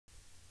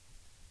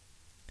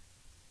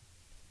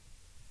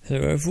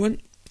Hello everyone,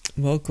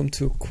 welcome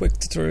to a quick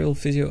tutorial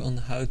video on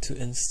how to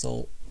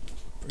install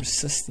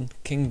persistent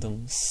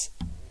kingdoms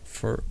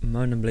for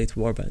Mount&Blade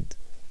Warband.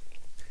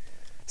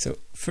 So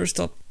first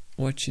up,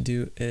 what you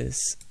do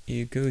is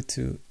you go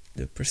to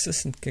the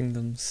persistent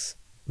kingdoms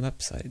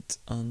website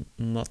on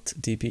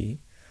mod.db,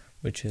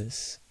 which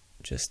is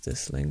just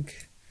this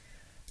link.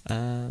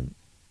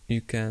 You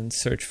can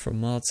search for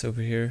mods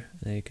over here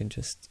and you can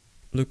just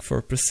look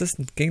for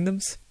persistent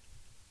kingdoms.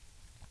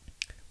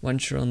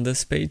 Once you're on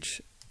this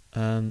page,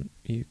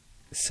 you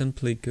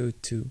simply go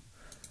to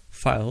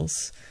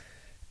files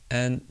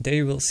and there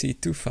you will see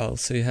two files.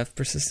 So you have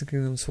persistent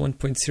kingdoms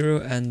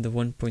 1.0 and the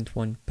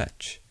 1.1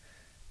 patch.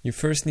 You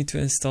first need to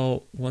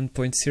install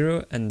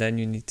 1.0 and then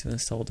you need to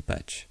install the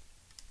patch.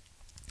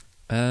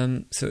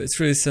 So it's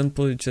really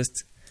simple. You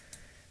just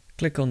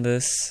click on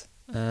this,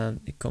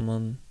 you come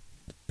on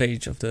the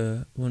page of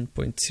the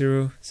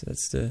 1.0, so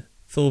that's the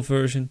full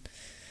version.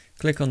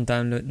 Click on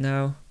download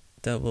now,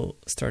 that will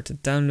start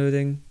it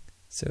downloading.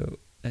 So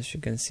as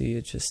you can see,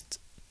 it's just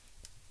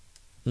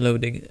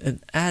loading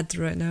an ad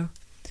right now,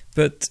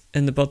 but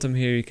in the bottom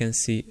here you can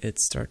see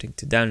it's starting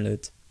to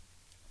download.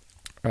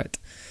 Right,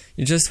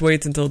 you just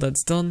wait until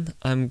that's done.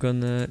 I'm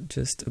gonna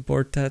just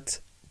abort that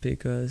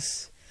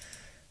because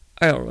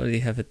I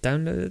already have it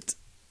downloaded,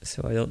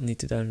 so I don't need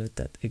to download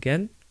that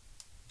again.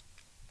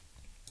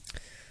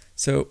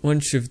 So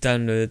once you've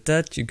downloaded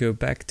that, you go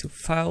back to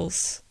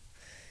files,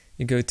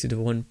 you go to the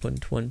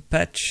 1.1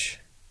 patch,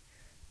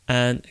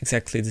 and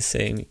exactly the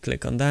same, you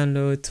click on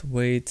download,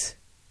 wait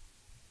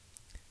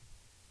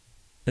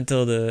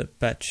until the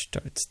patch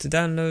starts to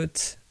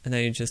download, and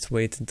then you just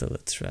wait until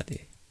it's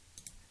ready.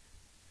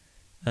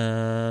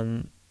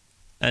 And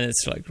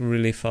it's like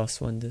really fast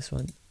one, this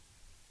one.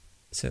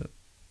 So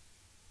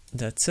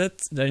that's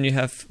it. Then you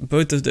have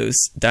both of those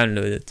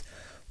downloaded.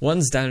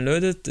 Once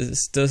downloaded,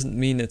 this doesn't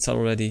mean it's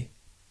already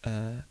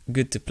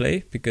good to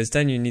play, because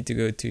then you need to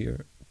go to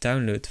your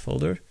download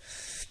folder,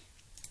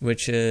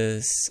 which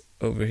is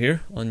over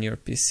here on your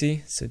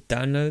PC. So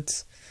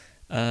downloads.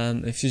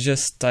 If you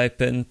just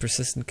type in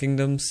persistent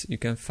kingdoms, you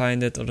can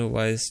find it.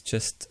 Otherwise,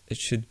 it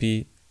should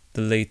be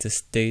the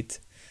latest date.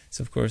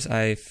 So of course,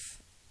 as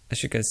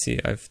you can see,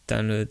 I've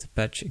downloaded the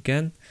patch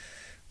again,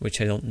 which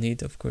I don't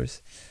need, of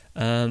course.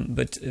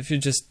 But if you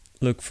just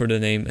look for the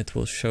name, it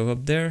will show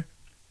up there.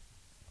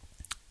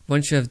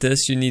 Once you have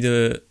this, you need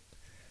a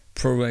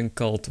program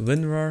called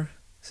Winrar.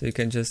 So you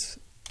can just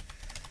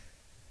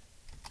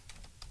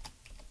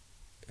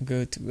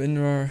go to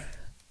Winrar.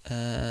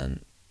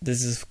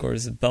 This is of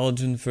course a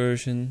Belgian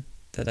version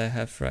that I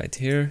have right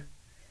here.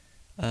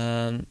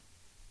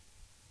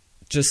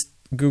 Just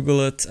Google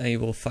it and you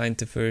will find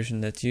the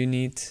version that you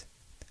need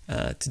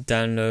to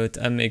download,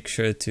 and make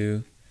sure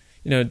to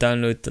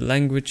download the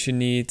language you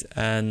need.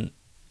 And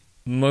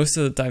most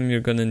of the time you're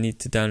gonna need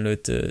to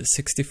download the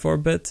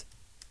 64-bit,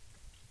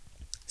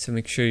 so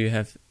make sure you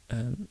have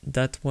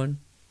that one.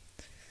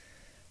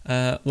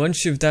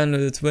 Once you've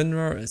downloaded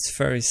Winrar, it's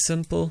very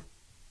simple.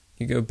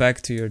 You go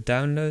back to your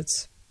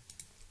downloads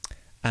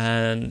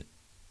and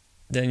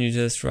then you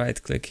just right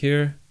click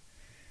here,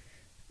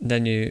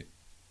 then you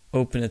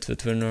open it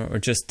with Winrar, or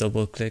just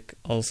double click,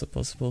 also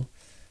possible.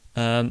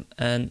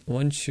 And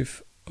once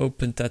you've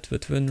opened that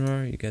with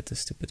Winrar, you get a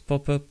stupid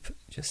pop-up.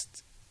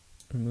 Just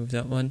remove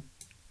that one.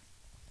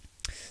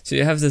 So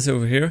you have this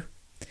over here.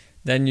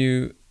 Then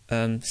you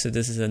so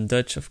this is in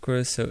Dutch, of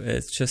course, so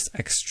it's just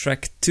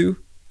extract to.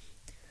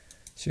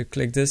 So you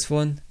click this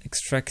one,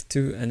 extract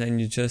to, and then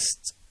you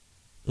just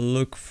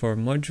look for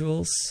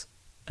modules,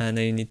 and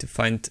then you need to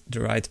find the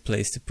right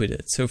place to put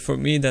it. So for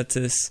me, that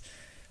is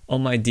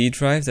on my D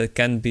drive. That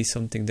can be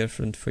something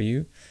different for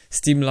you.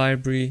 Steam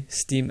library,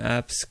 Steam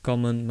apps,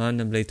 common,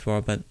 Mount&Blade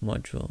Warband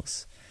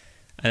modules.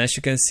 And as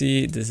you can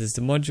see, this is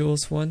the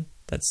modules one.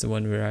 That's the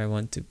one where I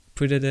want to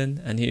put it in.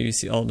 And here you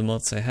see all the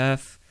mods I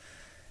have.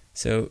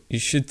 So you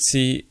should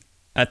see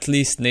at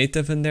least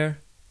native in there.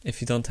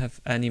 If you don't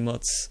have any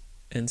mods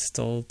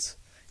installed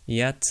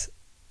yet,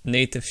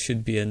 native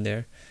should be in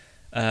there.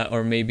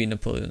 Or maybe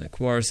Napoleonic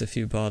Wars if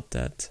you bought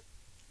that.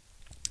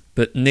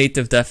 But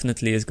native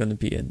definitely is going to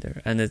be in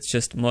there. And it's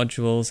just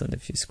modules, and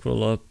if you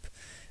scroll up,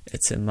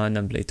 it's in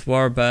Mount&Blade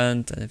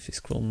Warband, and if you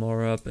scroll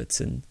more up,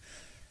 it's in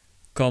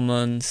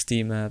common,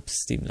 Steam apps,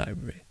 Steam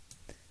library.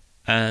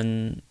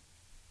 And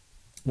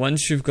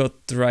once you've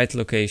got the right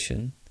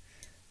location,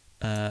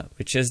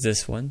 which is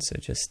this one, so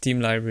just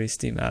Steam library,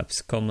 Steam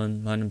apps,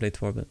 common, Mount&Blade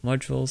Warband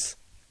modules,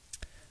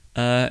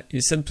 you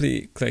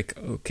simply click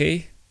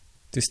OK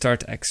to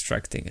start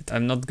extracting it.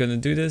 I'm not going to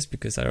do this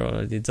because I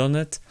already done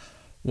it.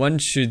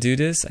 Once you do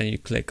this and you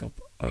click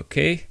up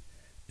OK,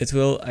 it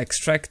will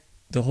extract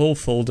the whole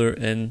folder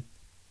in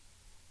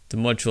the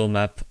module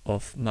map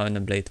of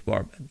Mount&Blade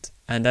Warband,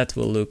 and that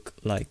will look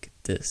like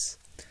this.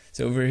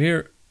 So over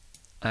here,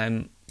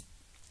 I'm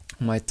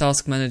my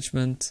task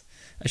management.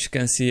 As you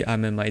can see,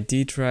 I'm in my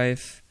D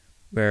drive,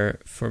 where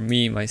for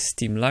me my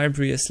Steam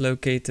library is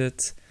located.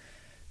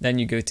 Then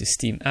you go to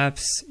Steam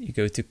apps, you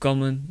go to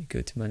common, you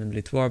go to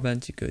Mount&Blade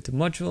Warband, you go to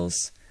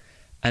modules,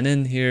 and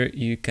in here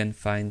you can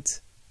find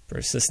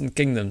Persistent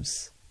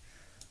Kingdoms,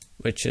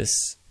 which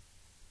is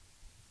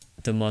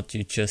the mod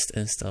you just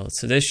installed.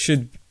 So this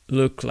should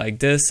look like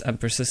this, and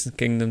Persistent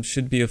Kingdoms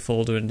should be a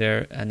folder in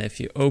there, and if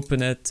you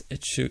open it,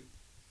 it should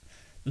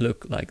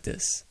look like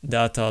this.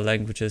 Data,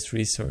 languages,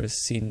 resource,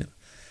 scene,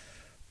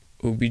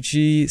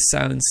 OBG,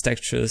 sounds,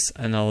 textures,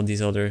 and all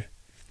these other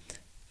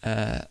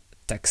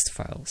text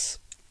files.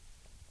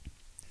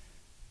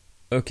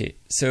 Okay,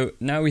 so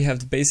now we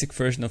have the basic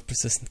version of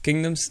Persistent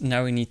Kingdoms.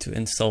 Now we need to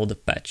install the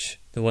patch,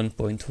 the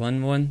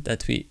 1.11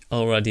 that we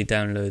already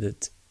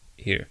downloaded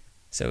here.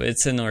 So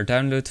it's in our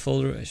download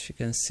folder, as you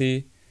can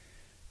see.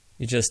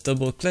 You just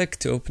double click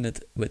to open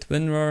it with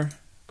Winrar,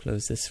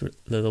 close this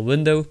little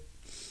window,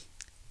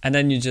 and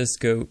then you just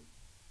go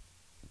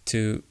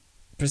to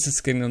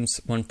Persistent Kingdoms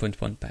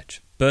 1.1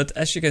 patch. But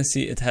as you can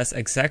see, it has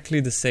exactly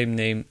the same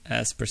name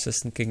as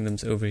Persistent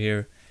Kingdoms over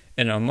here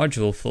in our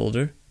module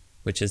folder,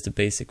 which is the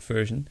basic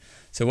version.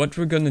 So what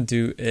we're going to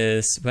do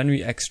is, when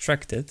we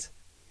extract it,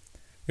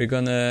 we're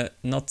going to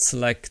not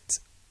select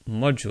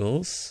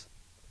modules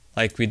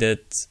like we did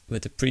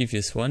with the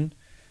previous one.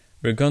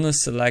 We're going to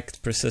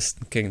select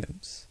Persistent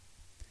Kingdoms.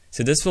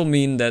 So this will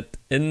mean that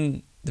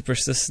in the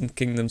Persistent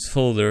Kingdoms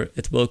folder,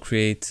 it will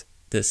create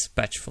this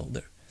patch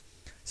folder.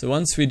 So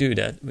once we do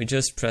that, we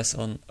just press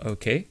on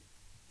OK.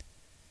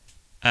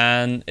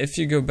 And if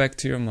you go back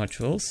to your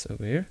modules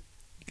over here,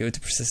 you go to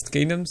Persistent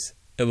Kingdoms,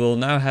 it will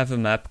now have a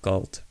map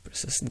called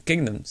Persistent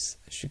Kingdoms,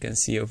 as you can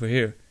see over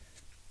here.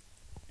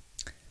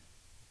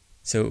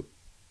 So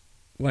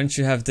once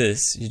you have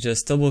this, you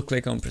just double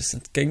click on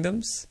Persistent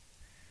Kingdoms.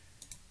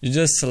 You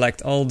just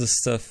select all the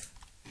stuff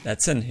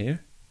that's in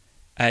here,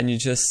 and you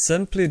just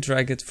simply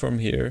drag it from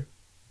here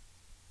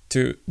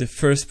to the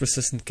first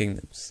Persistent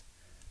Kingdoms.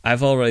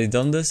 I've already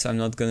done this, so I'm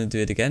not going to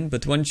do it again,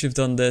 but once you've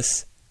done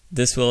this,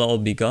 this will all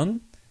be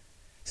gone.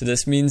 So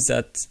this means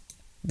that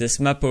this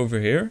map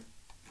over here,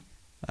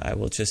 I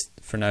will just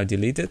for now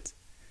delete it,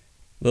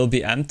 will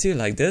be empty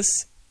like this,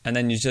 and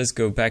then you just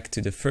go back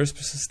to the first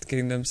Persistent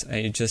Kingdoms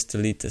and you just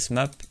delete this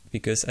map,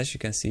 because as you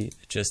can see,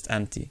 it's just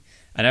empty,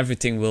 and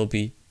everything will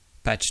be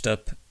patched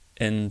up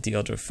in the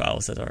other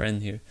files that are in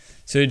here.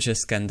 So you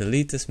just can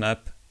delete this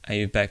map and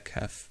you're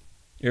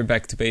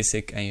back to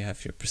basic, and you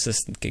have your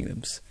Persistent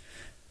Kingdoms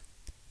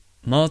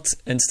mod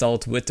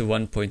installed with the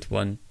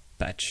 1.1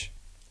 patch.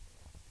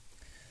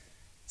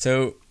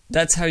 So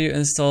that's how you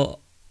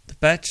install the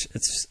patch.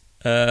 It's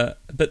a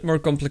bit more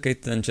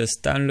complicated than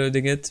just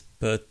downloading it,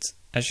 but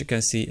as you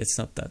can see, it's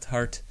not that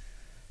hard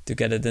to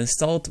get it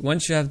installed.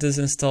 Once you have this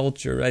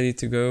installed, you're ready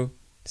to go.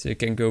 So you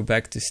can go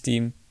back to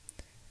Steam,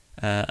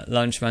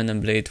 launch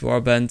Mount&Blade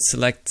Warband,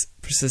 select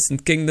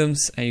Persistent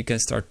Kingdoms, and you can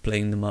start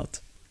playing the mod.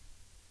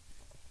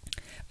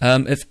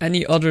 If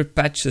any other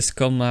patches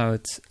come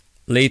out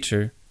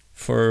later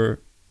for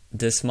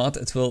this mod,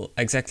 it will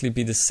exactly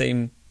be the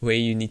same way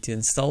you need to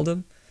install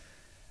them.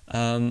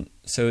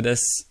 So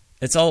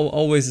it's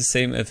always the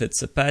same if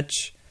it's a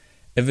patch.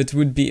 If it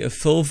would be a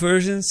full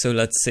version, so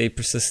let's say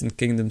Persistent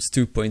Kingdoms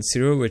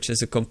 2.0, which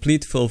is a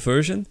complete full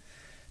version,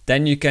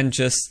 then you can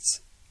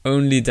just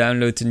only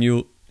download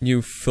the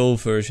new full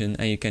version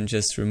and you can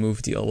just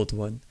remove the old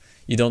one.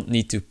 You don't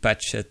need to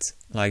patch it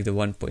like the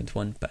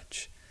 1.1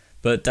 patch.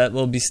 But that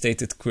will be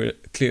stated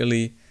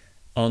clearly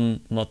on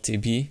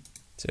ModDB.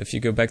 So if you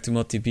go back to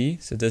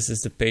ModDB, so this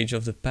is the page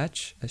of the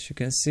patch, as you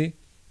can see.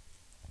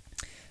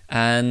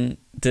 And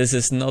this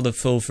is not a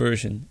full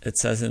version. It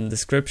says in the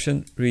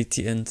description, read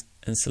the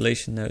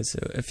installation notes. So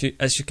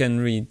as you can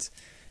read,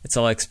 it's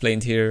all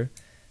explained here.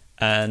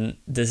 And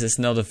this is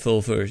not a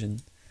full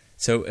version.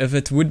 So if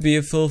it would be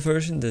a full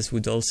version, this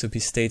would also be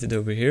stated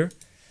over here.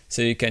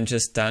 So you can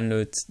just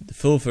download the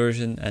full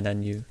version and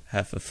then you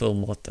have a full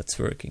mod that's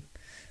working.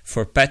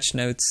 For patch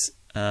notes,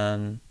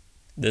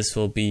 this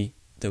will be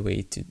the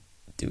way to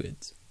do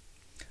it.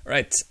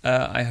 Right,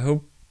 I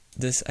hope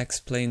this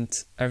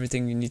explained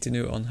everything you need to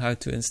know on how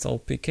to install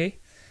PK.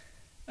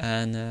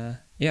 And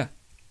yeah,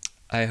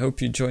 I hope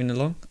you join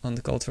along on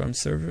the Call to Arms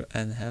server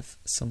and have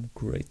some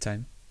great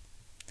time.